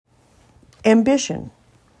Ambition.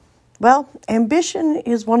 Well, ambition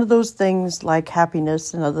is one of those things like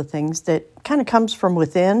happiness and other things that kind of comes from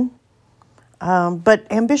within. But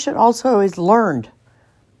ambition also is learned.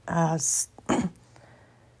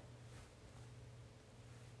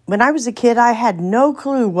 When I was a kid, I had no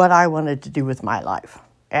clue what I wanted to do with my life,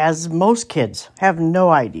 as most kids have no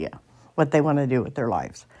idea what they want to do with their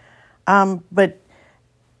lives. But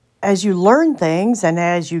as you learn things and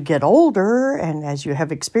as you get older and as you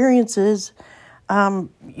have experiences,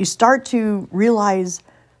 you start to realize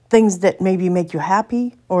things that maybe make you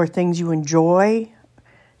happy or things you enjoy,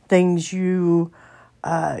 things you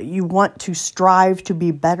want to strive to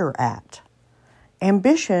be better at.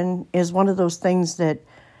 Ambition is one of those things that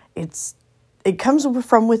it comes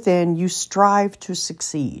from within. You strive to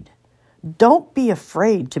succeed. Don't be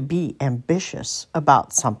afraid to be ambitious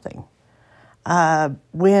about something.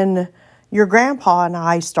 When your grandpa and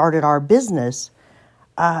I started our business,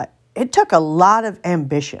 it took a lot of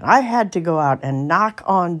ambition. I had to go out and knock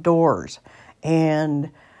on doors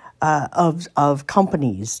and of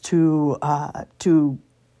companies to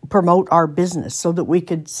promote our business so that we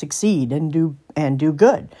could succeed and do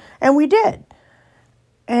good, and we did.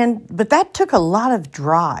 But that took a lot of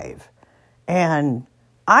drive, and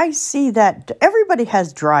I see that everybody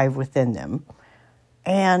has drive within them,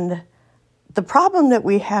 and the problem that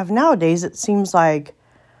we have nowadays, it seems like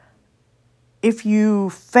if you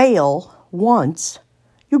fail once,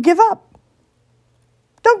 you give up.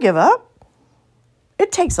 Don't give up.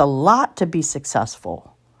 It takes a lot to be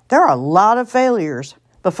successful. There are a lot of failures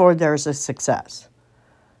before there's a success.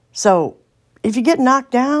 So if you get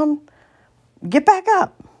knocked down, get back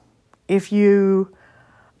up. If you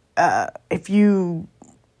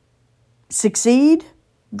succeed,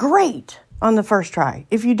 great on the first try.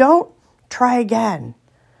 If you don't, try again.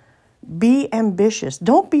 Be ambitious.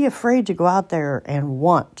 Don't be afraid to go out there and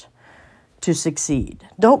want to succeed.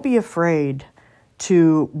 Don't be afraid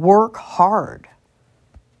to work hard.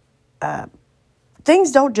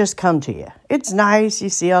 Things don't just come to you. It's nice. You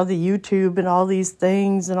see all the YouTube and all these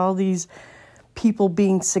things and all these people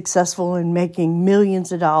being successful and making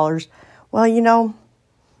millions of dollars. Well,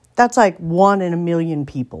 that's like 1 in a million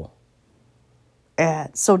people.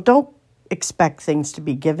 So don't expect things to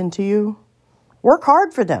be given to you. Work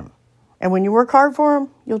hard for them. And when you work hard for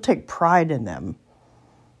them, you'll take pride in them.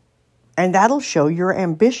 And that'll show your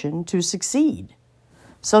ambition to succeed.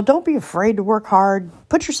 So don't be afraid to work hard.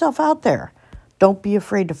 Put yourself out there. Don't be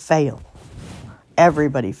afraid to fail.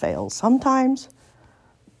 Everybody fails sometimes.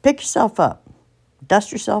 Pick yourself up,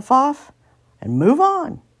 dust yourself off, and move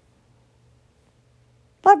on.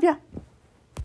 Love ya.